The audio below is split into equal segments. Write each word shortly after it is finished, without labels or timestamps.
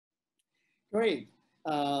Great.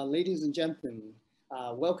 Ladies and gentlemen,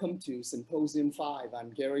 welcome to Symposium 5. I'm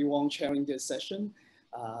Gary Wong chairing this session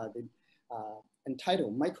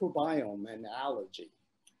entitled Microbiome and Allergy.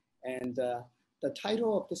 And the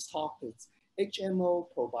title of this talk is HMO,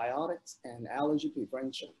 probiotics, and allergy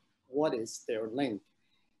prevention. What is their link?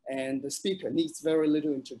 And the speaker needs very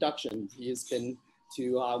little introduction. He has been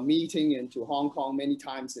to our meeting and to Hong Kong many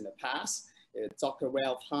times in the past. It's Dr.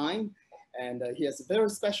 Ralph Hine. And he has a very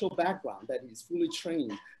special background that he's fully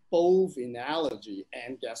trained both in allergy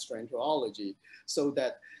and gastroenterology, so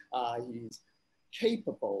that he's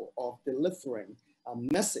capable of delivering a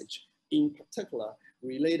message in particular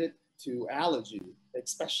related to allergy,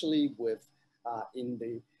 especially with in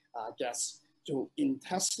the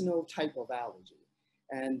gastrointestinal type of allergy.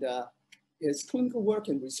 And his clinical work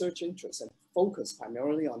and research interests and focus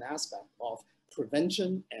primarily on aspect of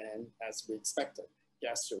prevention and, as we expected,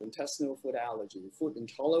 gastrointestinal food allergy, food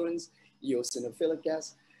intolerance, eosinophilic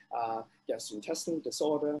gastrointestinal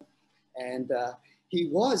disorder. And he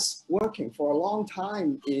was working for a long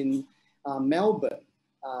time in Melbourne,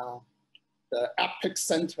 the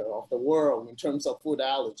epicenter of the world in terms of food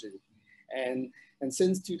allergy. And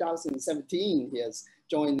since 2017, he has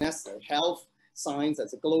joined Nestle Health Science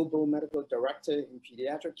as a global medical director in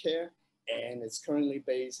pediatric care, and is currently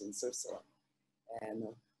based in Switzerland. And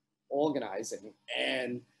organizing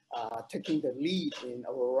and taking the lead in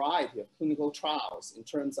a variety of clinical trials in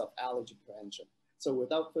terms of allergy prevention. So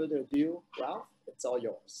without further ado, Ralph, it's all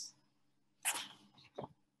yours.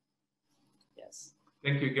 Yes.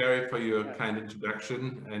 Thank you, Gary, for your kind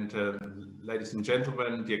introduction. And ladies and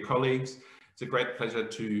gentlemen, dear colleagues, it's a great pleasure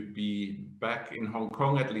to be back in Hong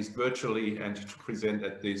Kong, at least virtually, and to present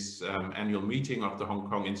at this annual meeting of the Hong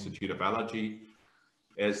Kong Institute of Allergy.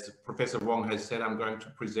 As Professor Wong has said, I'm going to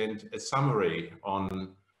present a summary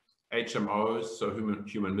on HMOs, so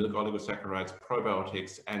human milk oligosaccharides,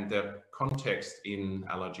 probiotics, and their context in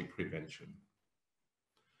allergy prevention.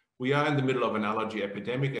 We are in the middle of an allergy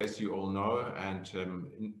epidemic, as you all know, and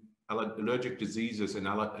allergic diseases in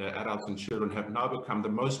adults and children have now become the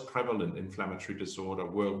most prevalent inflammatory disorder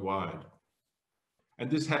worldwide. And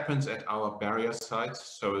this happens at our barrier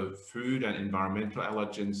sites, so food and environmental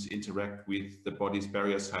allergens interact with the body's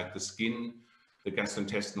barrier site, the skin, the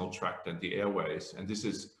gastrointestinal tract, and the airways. And this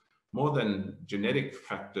is more than genetic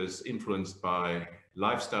factors influenced by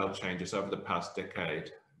lifestyle changes over the past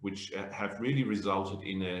decade, which have really resulted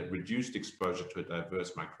in a reduced exposure to a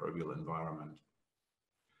diverse microbial environment.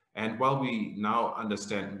 And while we now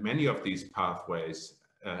understand many of these pathways,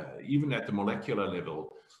 even at the molecular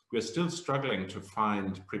level, we're still struggling to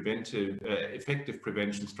find effective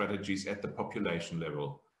prevention strategies at the population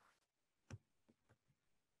level.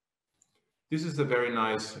 This is a very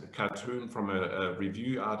nice cartoon from a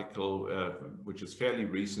review article, which is fairly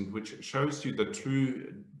recent, which shows you the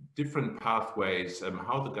two different pathways,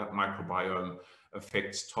 how the gut microbiome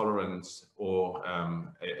affects tolerance or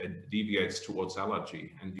deviates towards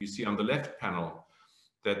allergy. And you see on the left panel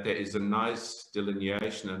that there is a nice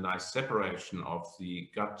delineation, a nice separation of the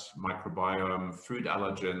gut microbiome, food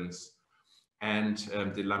allergens, and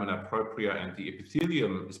the lamina propria, and the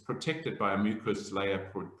epithelium is protected by a mucous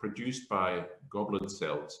layer produced by goblet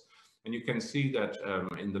cells. And you can see that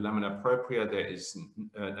in the lamina propria, there is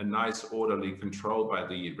a nice orderly control by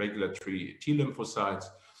the regulatory T lymphocytes,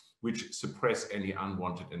 which suppress any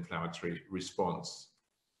unwanted inflammatory response.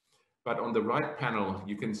 But on the right panel,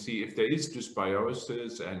 you can see if there is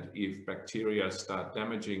dysbiosis and if bacteria start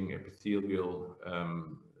damaging epithelial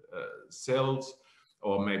cells,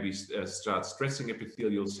 or maybe start stressing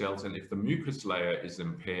epithelial cells, and if the mucus layer is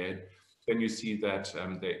impaired, then you see that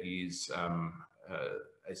there is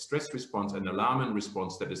a stress response, an alarmin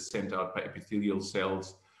response that is sent out by epithelial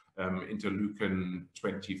cells, interleukin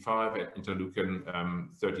 25 and interleukin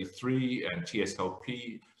 33 and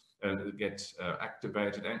TSLP get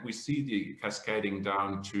activated, and we see the cascading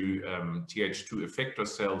down to Th2 effector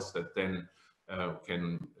cells that then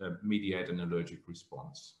can mediate an allergic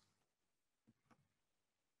response.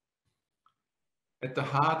 At the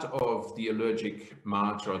heart of the allergic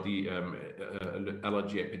march, or the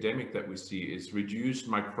allergy epidemic that we see, is reduced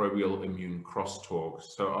microbial immune crosstalk.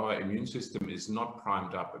 So our immune system is not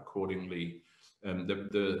primed up accordingly,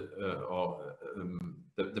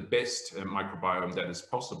 the best microbiome that is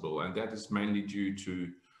possible, and that is mainly due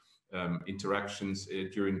to interactions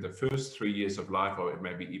during the first 3 years of life, or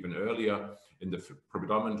maybe even earlier,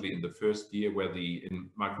 predominantly in the first year, where the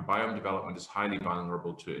microbiome development is highly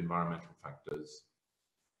vulnerable to environmental factors.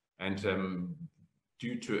 And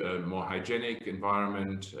due to a more hygienic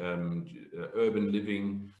environment, urban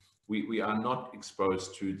living, we are not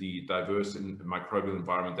exposed to the diverse microbial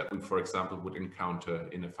environment that we, for example, would encounter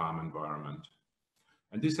in a farm environment.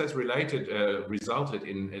 And this has resulted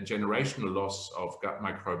in a generational loss of gut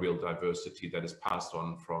microbial diversity that is passed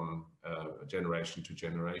on from generation to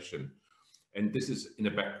generation. And this is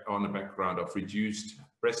on a background of reduced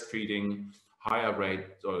breastfeeding, higher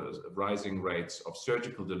rates or rising rates of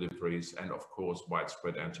surgical deliveries, and of course,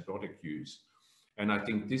 widespread antibiotic use. And I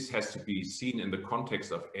think this has to be seen in the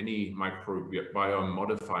context of any microbiome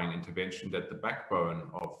modifying intervention, that the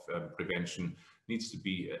backbone of prevention needs to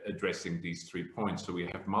be addressing these 3 points. So we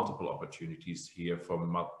have multiple opportunities here for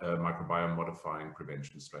microbiome modifying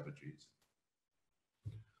prevention strategies.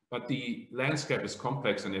 But the landscape is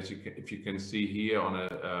complex, and if you can see here on a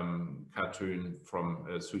cartoon from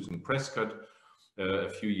Susan Prescott a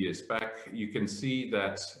few years back, you can see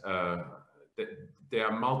that, there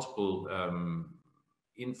are multiple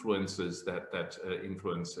influences that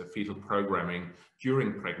influence fetal programming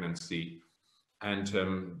during pregnancy. And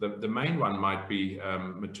the main one might be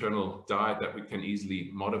maternal diet that we can easily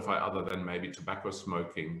modify, other than maybe tobacco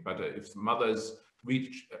smoking. But if mothers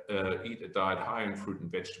eat a diet high in fruit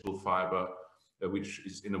and vegetable fiber, which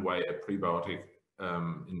is in a way a prebiotic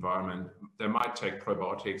environment, they might take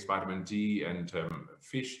probiotics, vitamin D, and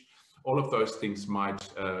fish. All of those things might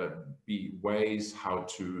be ways how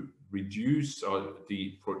to reduce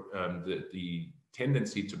the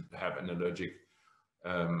tendency to have an allergic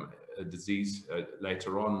disease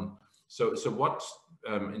later on. So what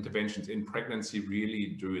interventions in pregnancy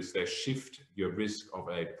really do is they shift your risk of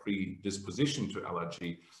a predisposition to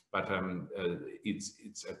allergy, but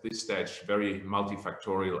it's at this stage very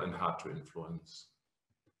multifactorial and hard to influence.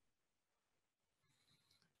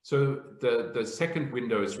 So the second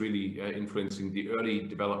window is really influencing the early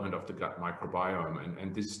development of the gut microbiome,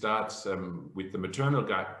 and this starts with the maternal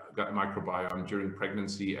gut microbiome during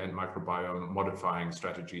pregnancy and microbiome modifying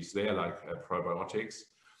strategies there, like probiotics.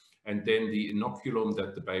 And then the inoculum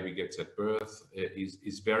that the baby gets at birth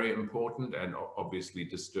is very important, and obviously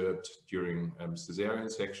disturbed during cesarean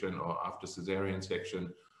section or after cesarean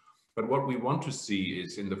section. But what we want to see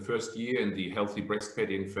is in the first year in the healthy breastfed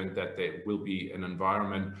infant that there will be an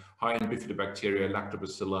environment high in bifidobacteria,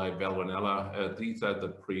 lactobacilli, Valmonella. These are the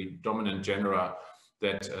predominant genera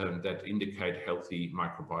that indicate healthy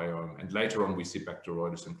microbiome. And later on we see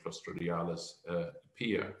Bacteroides and Clostridialis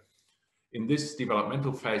appear. In this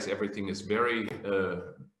developmental phase, everything is very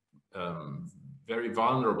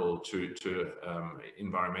vulnerable to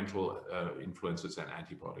environmental influences and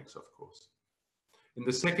antibiotics, of course. In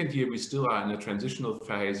the second year, we still are in a transitional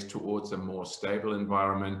phase towards a more stable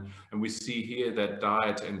environment. And we see here that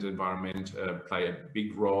diet and environment play a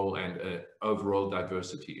big role, and overall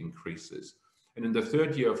diversity increases. And in the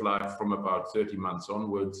third year of life, from about 30 months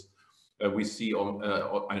onwards, we see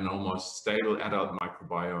an almost stable adult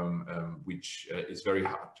microbiome, which is very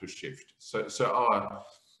hard to shift. So our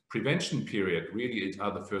prevention period really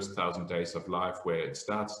are the first 1,000 days of life, where it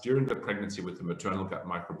starts during the pregnancy with the maternal gut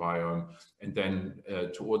microbiome, and then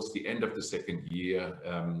towards the end of the second year,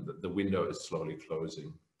 the window is slowly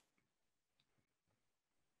closing.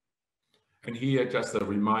 And here just a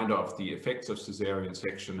reminder of the effects of cesarean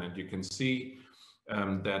section, and you can see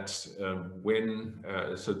that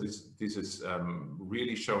so this is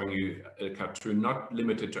really showing you a cartoon not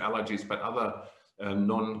limited to allergies, but other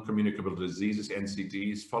non-communicable diseases,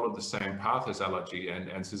 NCDs, follow the same path as allergy, and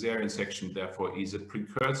cesarean section therefore is a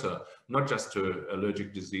precursor not just to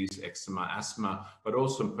allergic disease, eczema, asthma, but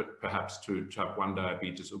also perhaps to type 1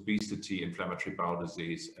 diabetes, obesity, inflammatory bowel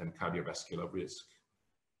disease, and cardiovascular risk.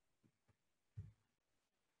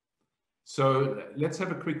 So let's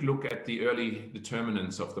have a quick look at the early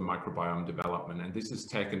determinants of the microbiome development. And this is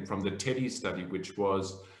taken from the TEDdy study, which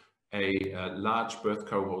was a large birth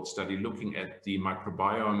cohort study looking at the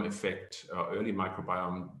microbiome effect, early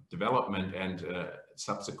microbiome development, and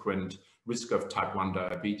subsequent risk of type 1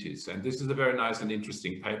 diabetes. And this is a very nice and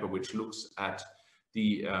interesting paper which looks at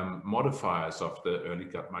the modifiers of the early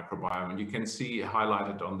gut microbiome. And you can see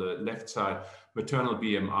highlighted on the left side, maternal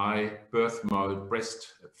BMI, birth mode,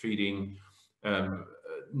 breastfeeding,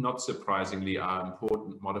 not surprisingly are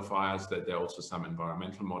important modifiers. That there are also some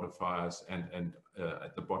environmental modifiers, and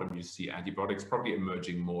at the bottom you see antibiotics probably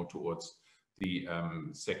emerging more towards the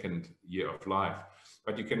second year of life.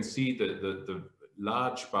 But you can see the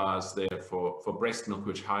large bars there for breast milk,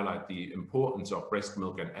 which highlight the importance of breast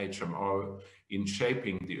milk and HMO in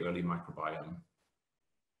shaping the early microbiome.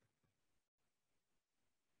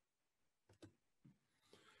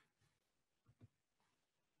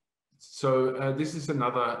 So this is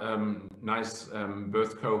another nice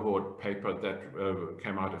birth cohort paper that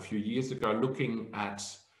came out a few years ago, looking at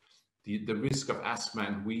the risk of asthma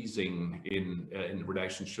and wheezing in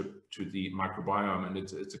relationship to the microbiome. And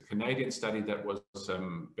it's a Canadian study that was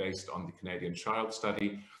based on the Canadian child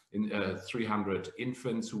study in 300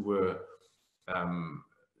 infants who were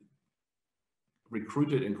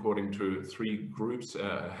recruited according to 3 groups: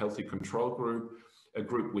 a healthy control group, a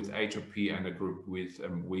group with HOP, and a group with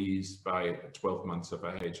wheeze by 12 months of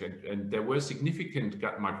age. And there were significant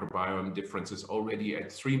gut microbiome differences already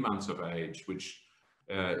at 3 months of age, which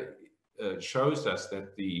shows us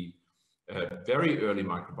that the very early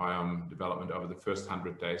microbiome development over the first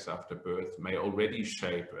 100 days after birth may already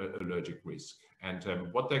shape allergic risk. And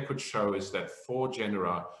what they could show is that 4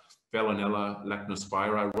 genera, Veillonella,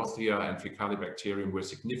 Lachnospira, Rothia, and Faecalibacterium, were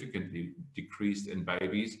significantly decreased in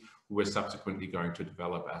babies who were subsequently going to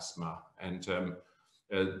develop asthma. And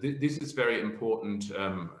this is very important,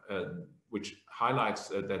 which highlights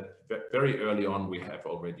that very early on we have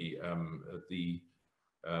already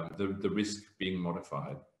the risk being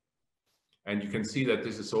modified. And you can see that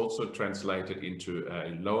this is also translated into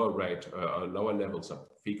a lower rate, lower levels of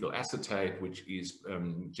fecal acetate, which is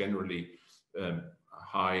generally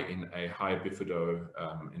high in a high bifido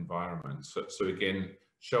environment. So again,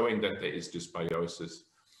 showing that there is dysbiosis.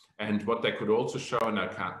 And what they could also show, and I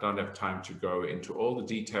don't have time to go into all the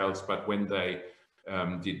details, but when they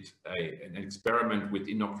did an experiment with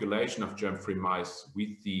inoculation of germ-free mice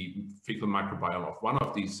with the fecal microbiome of one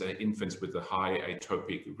of these infants with a high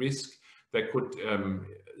atopic risk, they could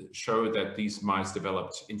show that these mice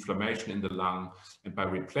developed inflammation in the lung, and by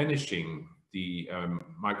replenishing the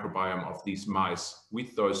microbiome of these mice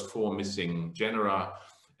with those 4 missing genera,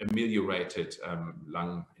 ameliorated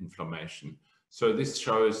lung inflammation. So this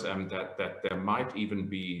shows that there might even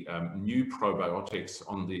be new probiotics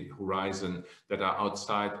on the horizon that are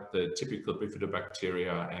outside the typical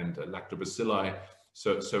bifidobacteria and lactobacilli.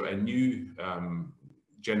 So a new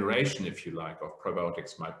generation, if you like, of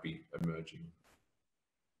probiotics might be emerging.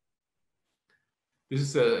 This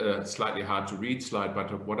is a slightly hard to read slide,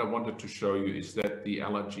 but what I wanted to show you is that the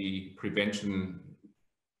allergy prevention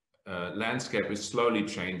landscape is slowly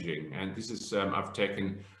changing. And this is, I've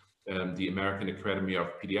taken the American Academy of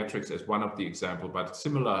Pediatrics as one of the example, but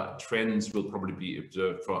similar trends will probably be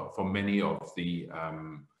observed for many of the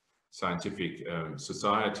scientific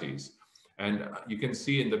societies. And you can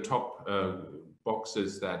see in the top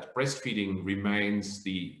boxes that breastfeeding remains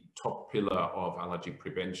the top pillar of allergy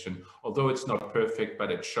prevention, although it's not perfect,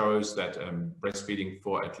 but it shows that breastfeeding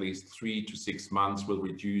for at least 3 to 6 months will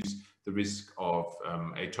reduce the risk of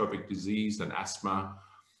atopic disease and asthma.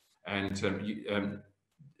 And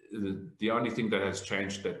the only thing that has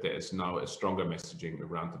changed that there is now a stronger messaging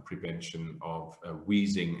around the prevention of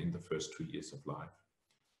wheezing in the first 2 years of life.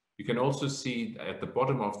 You can also see at the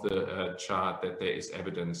bottom of the chart that there is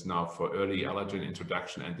evidence now for early allergen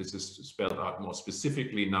introduction, and this is spelled out more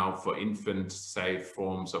specifically now for infant-safe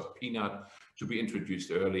forms of peanut to be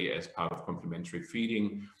introduced early as part of complementary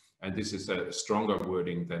feeding. And this is a stronger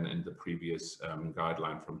wording than in the previous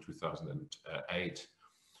guideline from 2008.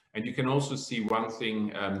 And you can also see one thing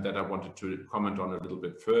that I wanted to comment on a little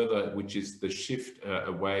bit further, which is the shift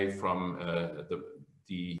away from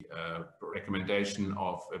the recommendation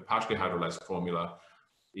of a partially hydrolyzed formula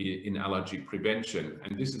in allergy prevention.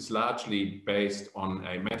 And this is largely based on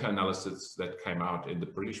a meta-analysis that came out in the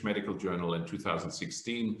British Medical Journal in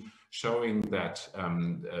 2016, showing that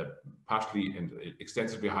partially and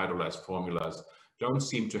extensively hydrolyzed formulas don't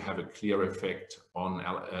seem to have a clear effect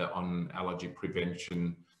on allergy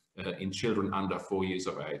prevention in children under 4 years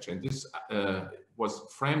of age. And this was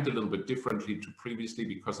framed a little bit differently to previously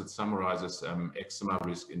because it summarizes eczema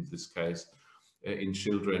risk in this case in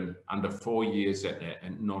children under 4 years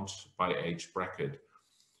and not by age bracket.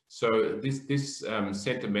 So this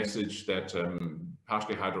sent a message that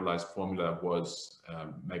partially hydrolyzed formula was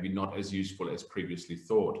maybe not as useful as previously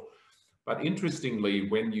thought. But interestingly,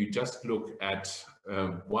 when you just look at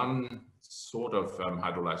one sort of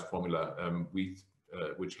hydrolyzed formula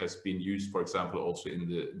which has been used, for example, also in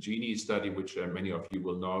the Genie study, which many of you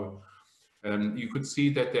will know, you could see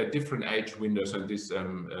that there are different age windows, and this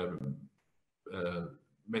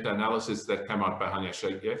meta-analysis that came out by Hania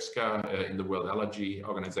Szejewska in the World Allergy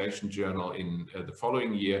Organization Journal in the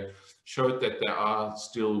following year showed that there are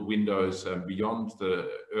still windows beyond the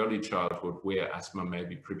early childhood where asthma may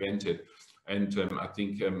be prevented. And I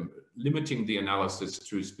think limiting the analysis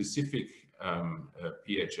to specific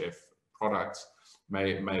PHF products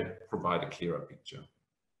may provide a clearer picture.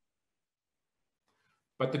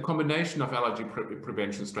 But the combination of allergy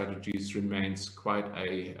prevention strategies remains quite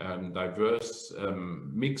a diverse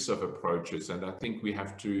mix of approaches, and I think we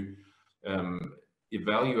have to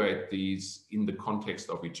evaluate these in the context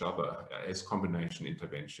of each other as combination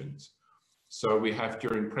interventions. So we have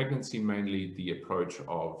during pregnancy mainly the approach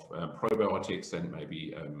of probiotics and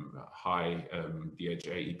maybe high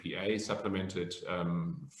DHA, EPA supplemented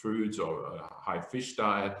foods or a high fish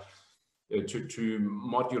diet to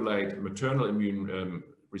modulate maternal immune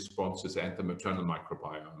responses and the maternal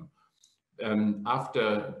microbiome.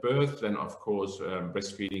 After birth, then of course,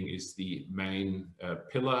 breastfeeding is the main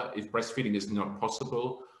pillar. If breastfeeding is not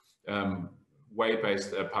possible,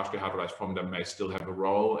 whey-based partially hydrolyzed formula may still have a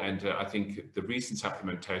role, and I think the recent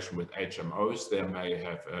supplementation with HMOs there may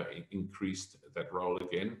have increased that role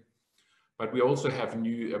again. But we also have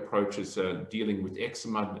new approaches dealing with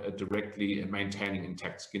eczema directly and maintaining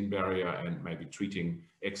intact skin barrier and maybe treating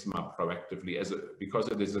eczema proactively because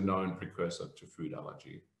it is a known precursor to food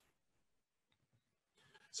allergy.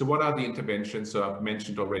 So what are the interventions? So I've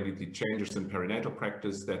mentioned already the changes in perinatal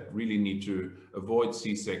practice that really need to avoid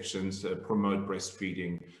C-sections, promote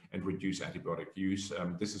breastfeeding and reduce antibiotic use.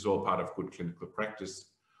 This is all part of good clinical practice.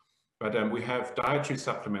 But we have dietary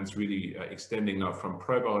supplements really extending now from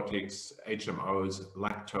probiotics, HMOs,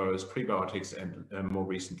 lactose, prebiotics, and more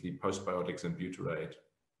recently postbiotics and butyrate.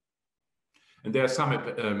 And there are some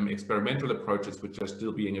experimental approaches which are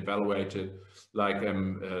still being evaluated, like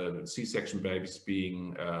C-section babies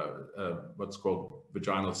being what's called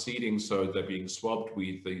vaginal seeding. So they're being swabbed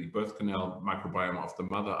with the birth canal microbiome of the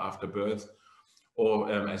mother after birth.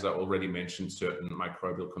 Or, as I already mentioned, certain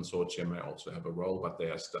microbial consortia may also have a role, but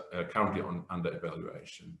they are currently under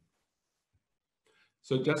evaluation.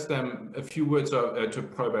 So just a few words to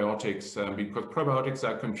probiotics, because probiotics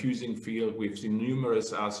are a confusing field. We've seen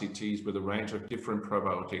numerous RCTs with a range of different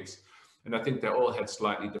probiotics, and I think they all had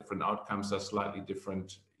slightly different outcomes, are slightly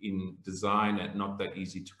different in design and not that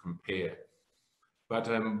easy to compare. But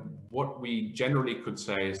what we generally could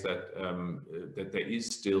say is that, that there is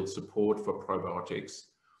still support for probiotics,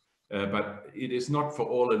 but it is not for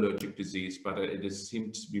all allergic disease, but it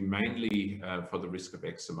seems to be mainly for the risk of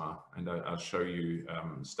eczema. And I'll show you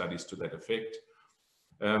studies to that effect.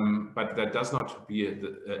 But that does not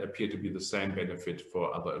appear to be the same benefit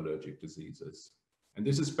for other allergic diseases. And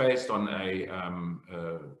this is based on a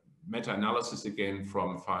meta-analysis again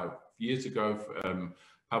from 5 years ago,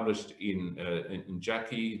 published in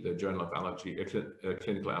JACI, the Journal of Allergy,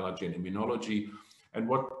 Clinical Allergy and Immunology. And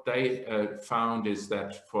what they found is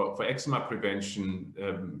that for eczema prevention,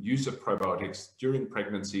 use of probiotics during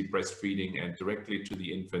pregnancy, breastfeeding, and directly to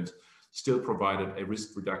the infant still provided a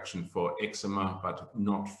risk reduction for eczema, but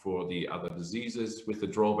not for the other diseases, with the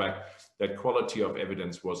drawback that quality of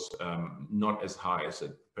evidence was not as high as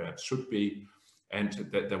it perhaps should be, and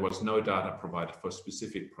that there was no data provided for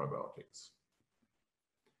specific probiotics.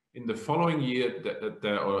 In the following year,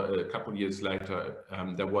 or a couple of years later,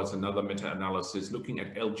 there was another meta-analysis looking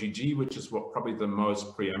at LGG, which is probably the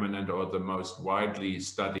most preeminent or the most widely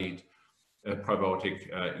studied probiotic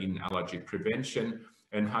in allergy prevention.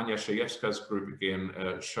 And Hania Shayevska's group again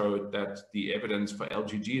showed that the evidence for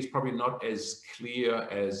LGG is probably not as clear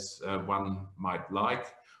as one might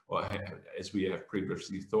like, or as we have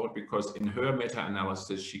previously thought, because in her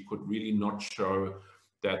meta-analysis, she could really not show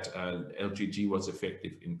that LGG was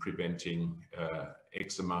effective in preventing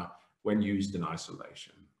eczema when used in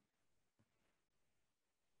isolation.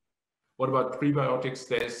 What about prebiotics?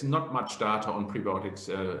 There's not much data on prebiotics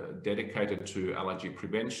dedicated to allergy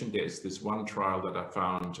prevention. There's this one trial that I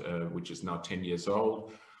found, which is now 10 years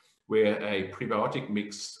old, where a prebiotic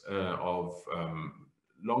mix of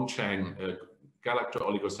long-chain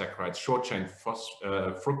galacto-oligosaccharides, short-chain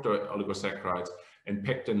fructo-oligosaccharides, and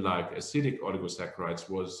pectin-like acidic oligosaccharides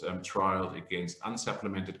was trialed against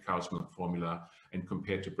unsupplemented cow's milk formula and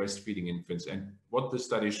compared to breastfeeding infants. And what the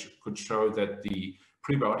study could show that the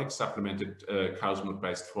prebiotic supplemented cow's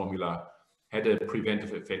milk-based formula had a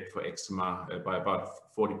preventive effect for eczema by about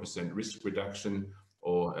 40% risk reduction,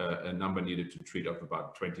 or a number needed to treat of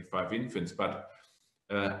about 25 infants. But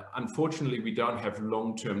unfortunately, we don't have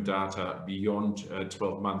long-term data beyond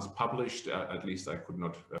 12 months published. At least I could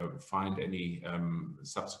not find any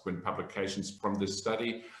subsequent publications from this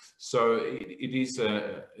study. So it is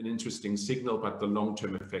an interesting signal, but the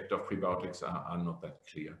long-term effect of prebiotics are not that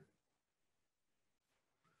clear.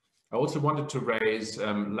 I also wanted to raise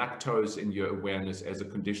lactose in your awareness as a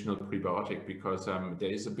conditional prebiotic, because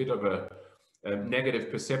there is a bit of a negative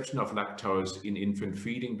perception of lactose in infant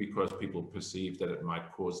feeding, because people perceive that it might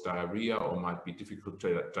cause diarrhea or might be difficult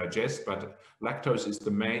to digest, but lactose is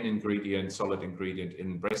the main ingredient, solid ingredient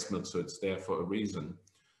in breast milk, so it's there for a reason.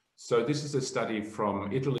 So this is a study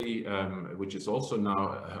from Italy, which is also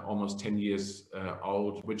now almost 10 years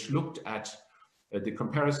old, which looked at the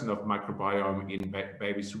comparison of microbiome in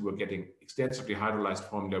babies who were getting extensively hydrolyzed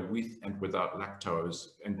formula with and without lactose,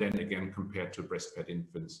 and then again compared to breastfed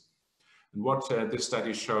infants. And what this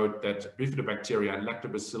study showed that bifidobacteria and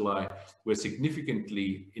lactobacilli were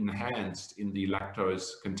significantly enhanced in the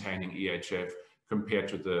lactose-containing EHF compared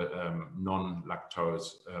to the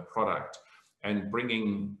non-lactose product, and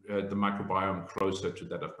bringing the microbiome closer to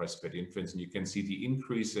that of breastfed infants. And you can see the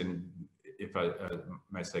increase in, if I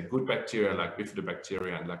may say, good bacteria like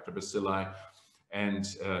bifidobacteria and lactobacilli, and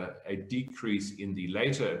a decrease in the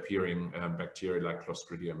later appearing bacteria like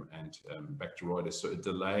Clostridium and Bacteroides. So a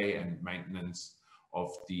delay and maintenance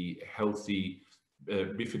of the healthy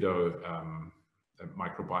bifido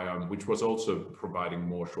microbiome, which was also providing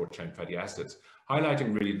more short-chain fatty acids,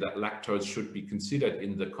 highlighting really that lactose should be considered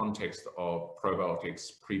in the context of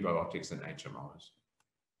probiotics, prebiotics, and HMOs.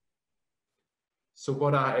 So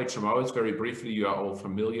what are HMOs? Very briefly, you are all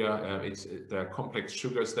familiar. They're complex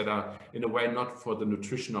sugars that are, in a way, not for the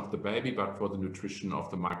nutrition of the baby, but for the nutrition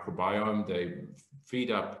of the microbiome. They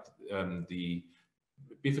feed up the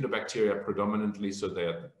bifidobacteria predominantly, so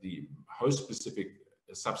they're the host-specific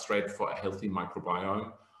substrate for a healthy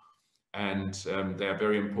microbiome. And they are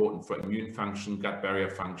very important for immune function, gut barrier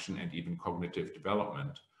function, and even cognitive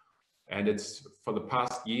development. And it's for the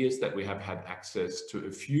past years that we have had access to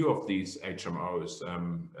a few of these HMOs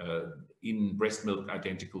in breast milk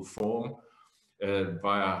identical form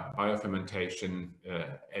via biofermentation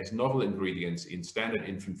as novel ingredients in standard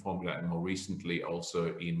infant formula, and more recently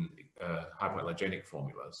also in hypoallergenic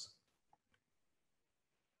formulas.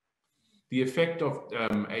 The effect of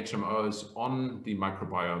HMOs on the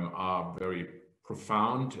microbiome are very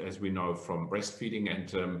profound, as we know from breastfeeding.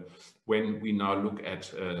 And when we now look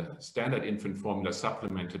at standard infant formula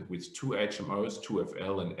supplemented with 2 HMOs,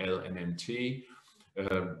 2FL and LNNT,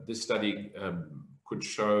 this study could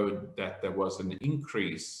show that there was an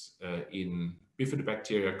increase in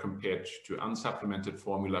bifidobacteria compared to unsupplemented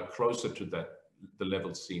formula, closer to the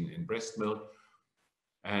levels seen in breast milk,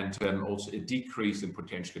 and also a decrease in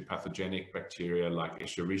potentially pathogenic bacteria like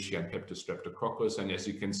Escherichia and Streptococcus. And as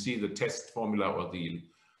you can see, the test formula, or the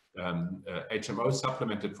HMO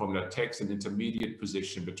supplemented formula, takes an intermediate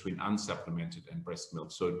position between unsupplemented and breast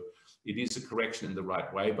milk. So it is a correction in the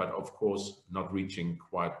right way, but of course not reaching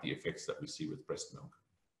quite the effects that we see with breast milk.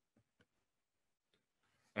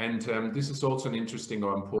 And this is also an interesting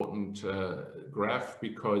or important graph,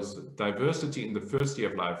 because diversity in the first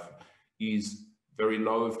year of life is very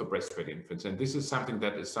low for breastfed infants. And this is something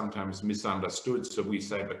that is sometimes misunderstood. So we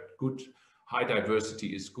say, but high diversity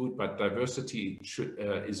is good, but diversity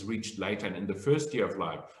is reached later. And in the first year of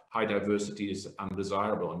life, high diversity is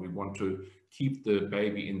undesirable. And we want to keep the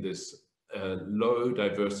baby in this low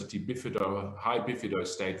diversity high bifido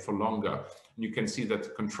state for longer. And you can see that the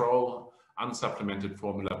control unsupplemented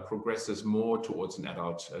formula progresses more towards an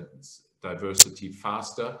adult diversity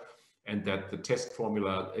faster, and that the test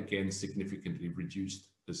formula again significantly reduced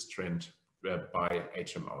this trend by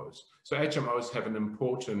HMOs. So HMOs have an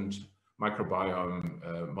important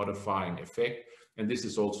microbiome modifying effect, and this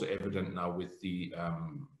is also evident now with the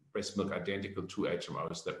breast milk identical 2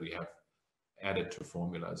 HMOs that we have added to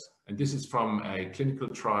formulas. And this is from a clinical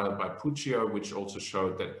trial by Puccio, which also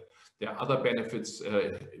showed that there are other benefits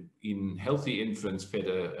in healthy infants fed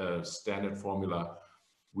a standard formula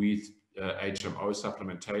with HMO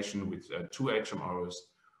supplementation with 2 HMOs.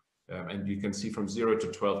 And you can see from 0 to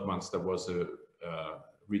 12 months, there was a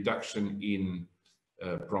reduction in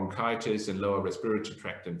bronchitis and lower respiratory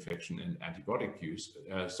tract infection and antibiotic use.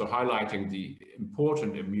 So highlighting the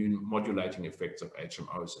important immune modulating effects of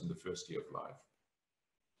HMOs in the first year of life.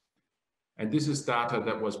 And this is data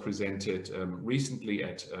that was presented recently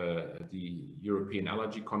at the European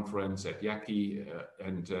Allergy Conference at YACI,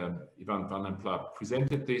 and Ivan van den Pla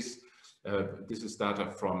presented this. This is data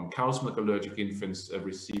from cow's milk allergic infants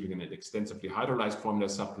receiving an extensively hydrolyzed formula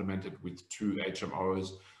supplemented with 2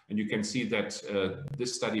 HMOs. And you can see that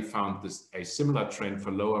this study found a similar trend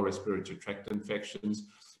for lower respiratory tract infections,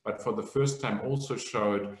 but for the first time also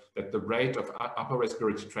showed that the rate of upper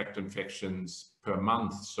respiratory tract infections per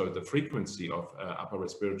month, so the frequency of upper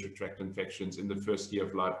respiratory tract infections in the first year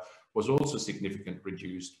of life, was also significantly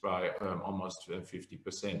reduced by almost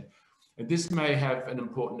 50%. And this may have an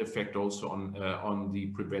important effect also on the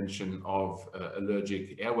prevention of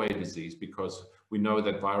allergic airway disease, because we know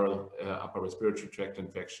that viral upper respiratory tract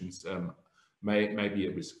infections may be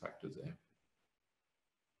a risk factor there.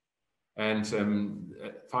 And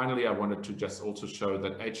finally, I wanted to just also show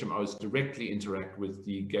that HMOs directly interact with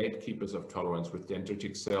the gatekeepers of tolerance, with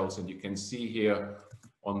dendritic cells. And you can see here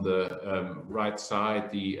on the right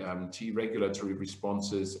side, the T regulatory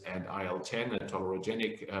responses and IL-10, a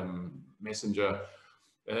tolerogenic messenger,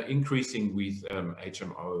 increasing with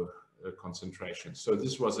HMO concentration. So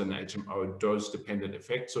this was an HMO dose-dependent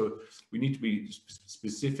effect. So we need to be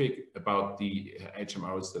specific about the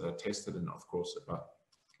HMOs that are tested and, of course, about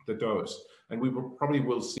the dose. And we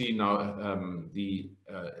will see now the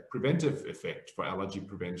preventive effect for allergy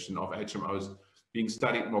prevention of HMOs being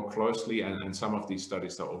studied more closely, and some of these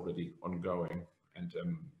studies are already ongoing, and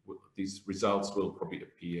these results will probably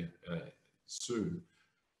appear soon.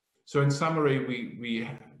 So in summary,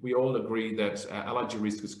 we all agree that allergy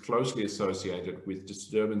risk is closely associated with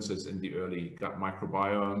disturbances in the early gut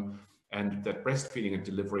microbiome, and that breastfeeding and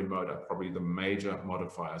delivery mode are probably the major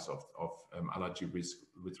modifiers of allergy risk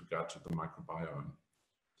with regard to the microbiome.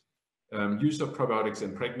 Use of probiotics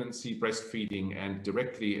in pregnancy, breastfeeding, and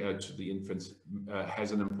directly to the infants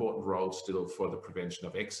has an important role still for the prevention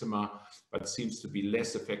of eczema, but seems to be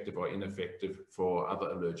less effective or ineffective for other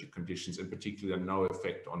allergic conditions, in particular no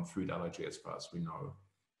effect on food allergy as far as we know.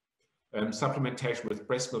 Supplementation with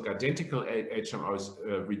breast milk identical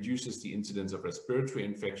HMOs reduces the incidence of respiratory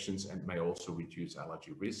infections and may also reduce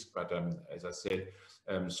allergy risk, but as I said,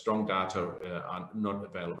 strong data are not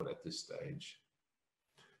available at this stage.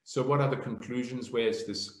 So what are the conclusions? Where is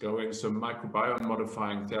this going? So microbiome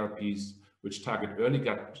modifying therapies which target early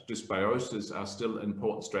gut dysbiosis are still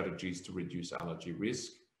important strategies to reduce allergy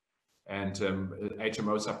risk. And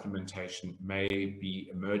HMO supplementation may be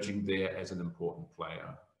emerging there as an important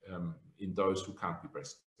player in those who can't be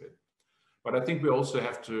breastfed. But I think we also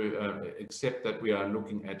have to accept that we are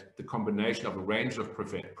looking at the combination of a range of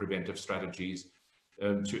preventive strategies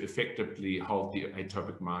to effectively halt the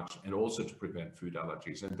atopic march and also to prevent food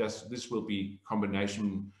allergies. And this will be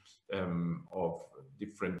combination of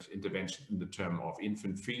different interventions in the term of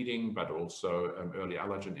infant feeding, but also early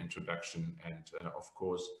allergen introduction and of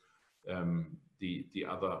course the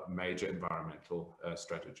other major environmental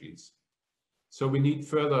strategies. So we need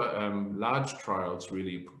further large trials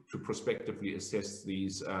really to prospectively assess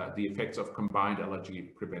these the effects of combined allergy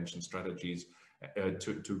prevention strategies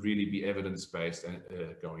to really be evidence-based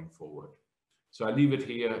going forward. So I leave it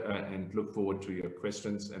here and look forward to your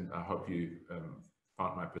questions, and I hope you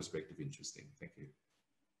found my perspective interesting. Thank you.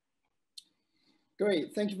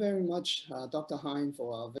 Great. Thank you very much, Dr. Hein,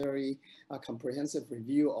 for a very comprehensive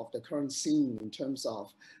review of the current scene in terms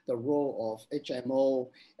of the role of HMO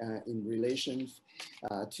in relation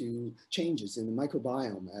to changes in the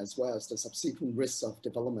microbiome, as well as the subsequent risks of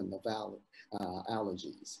development of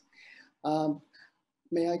allergies.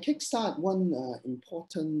 May I kickstart one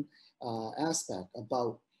important aspect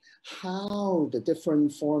about how the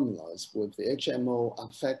different formulas with the HMO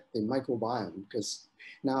affect the microbiome, because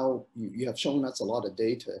now you have shown us a lot of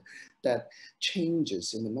data that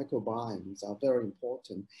changes in the microbiomes are very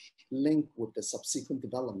important, linked with the subsequent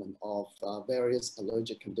development of various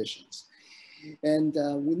allergic conditions. And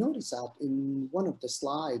we noticed that in one of the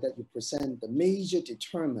slides that you present, the major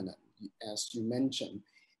determinant, as you mentioned,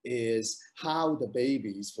 is how the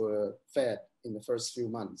babies were fed in the first few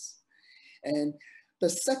months. And the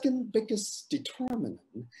second biggest determinant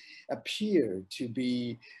appeared to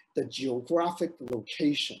be the geographic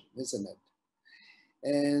location, isn't it?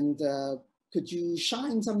 And could you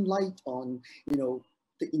shine some light on,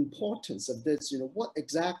 the importance of this? What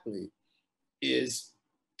exactly is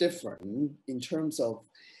different in terms of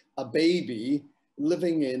a baby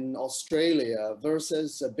living in Australia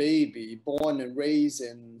versus a baby born and raised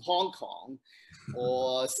in Hong Kong,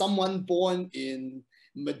 or someone born in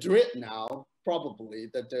Madrid now? Probably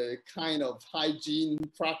that the kind of hygiene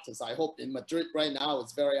practice, I hope in Madrid right now,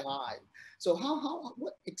 is very high. So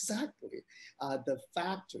what exactly are the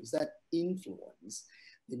factors that influence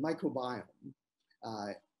the microbiome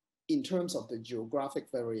in terms of the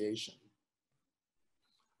geographic variation?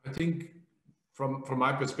 I think from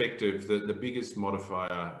my perspective, the biggest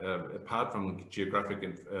modifier, apart from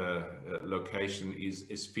geographic location,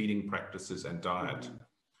 is feeding practices and diet. Mm-hmm.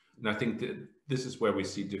 And I think that this is where we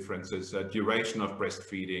see differences, duration of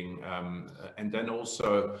breastfeeding, and then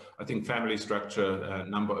also, I think, family structure,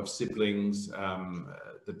 number of siblings,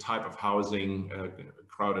 the type of housing,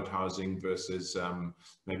 crowded housing versus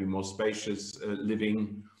maybe more spacious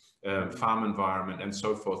living, farm environment, and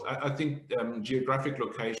so forth. I think geographic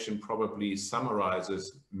location probably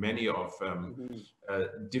summarizes many of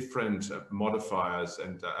different modifiers,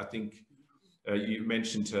 and I think you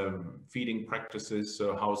mentioned feeding practices.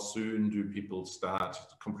 So how soon do people start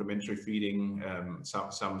complementary feeding?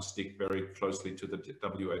 Some stick very closely to the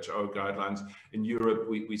WHO guidelines. In Europe,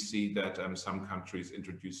 we see that some countries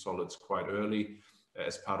introduce solids quite early.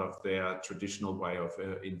 as part of their traditional way of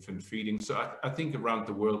infant feeding. So I think around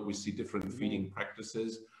the world we see different feeding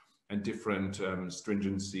practices and different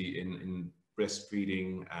stringency in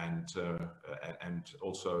breastfeeding and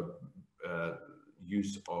also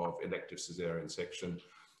use of elective cesarean section.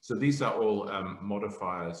 So these are all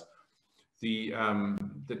modifiers. You've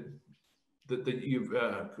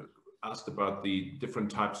asked about the different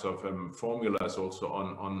types of formulas also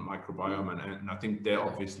on microbiome, and I think there are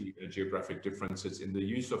obviously geographic differences in the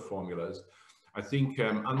use of formulas. I think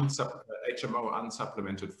HMO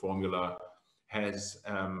unsupplemented formula has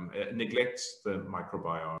neglects the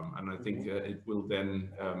microbiome, and I think it will then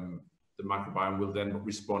the microbiome will then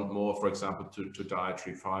respond more, for example, to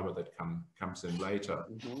dietary fiber that comes in later.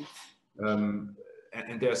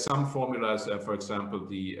 And there are some formulas, for example,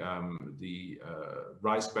 the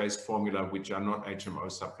rice-based formula, which are not HMO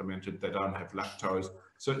supplemented, they don't have lactose.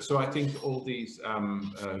 So I think all these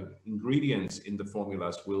ingredients in the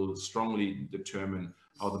formulas will strongly determine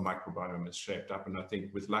how the microbiome is shaped up. And I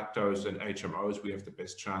think with lactose and HMOs, we have the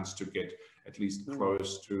best chance to get at least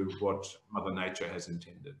close to what Mother Nature has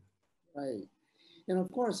intended. Right. And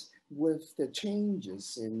of course, with the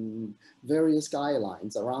changes in various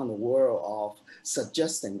guidelines around the world of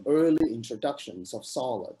suggesting early introductions of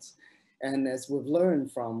solids, and as we've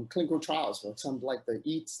learned from clinical trials, for example, like the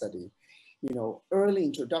EAT study, you know, early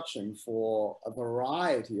introduction for a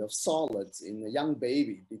variety of solids in a young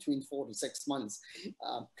baby between 4 to 6 months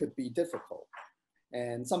could be difficult.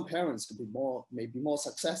 And some parents could be maybe more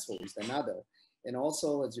successful than others. And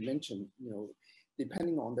also, as you mentioned, you know,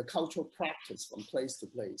 depending on the cultural practice from place to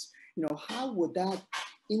place, you know, how would that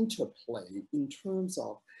interplay in terms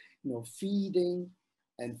of, you know, feeding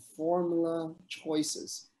and formula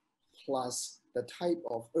choices, plus the type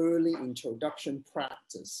of early introduction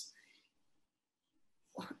practice?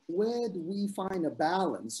 Where do we find a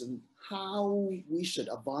balance in how we should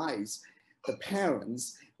advise the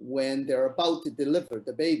parents when they're about to deliver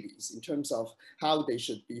the babies in terms of how they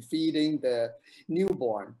should be feeding the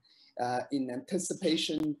newborn in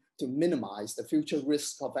anticipation to minimize the future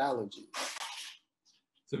risk of allergy?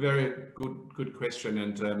 It's a very good question,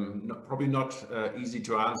 and probably not easy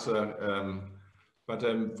to answer. But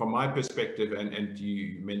from my perspective, and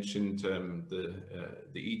you mentioned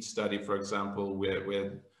the EAT study, for example,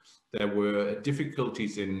 where there were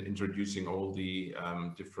difficulties in introducing all the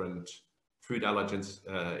different food allergens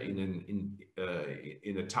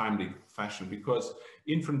in a timely fashion, because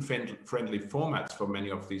infant-friendly formats for many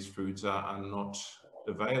of these foods are not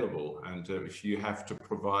available. And if you have to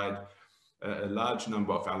provide a large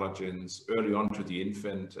number of allergens early on to the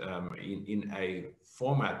infant in a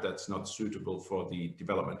format that's not suitable for the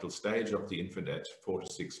developmental stage of the infant at 4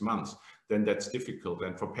 to 6 months, then that's difficult.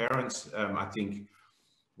 And for parents, I think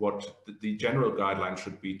what the general guideline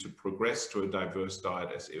should be to progress to a diverse diet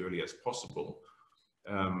as early as possible.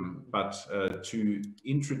 But to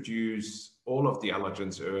introduce all of the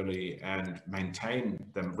allergens early and maintain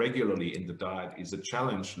them regularly in the diet is a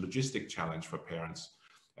challenge, logistic challenge for parents.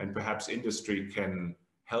 And perhaps industry can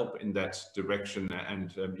help in that direction.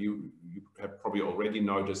 And you have probably already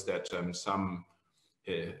noticed that some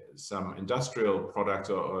industrial products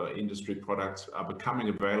or industry products are becoming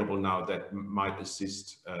available now that might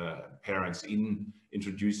assist parents in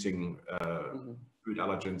introducing food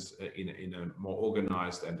allergens in a more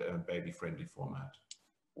organized and baby-friendly format.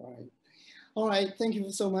 Right. All right. Thank you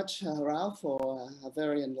so much, Ralph, for a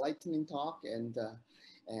very enlightening talk,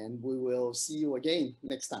 and we will see you again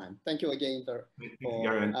next time. Thank you again for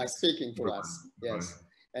speaking to us. Yes.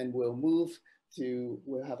 And we'll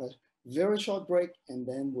have a very short break, and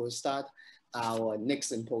then we'll start our next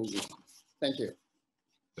symposium. Thank you.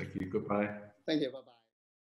 Thank you. Goodbye. Thank you. Bye-bye.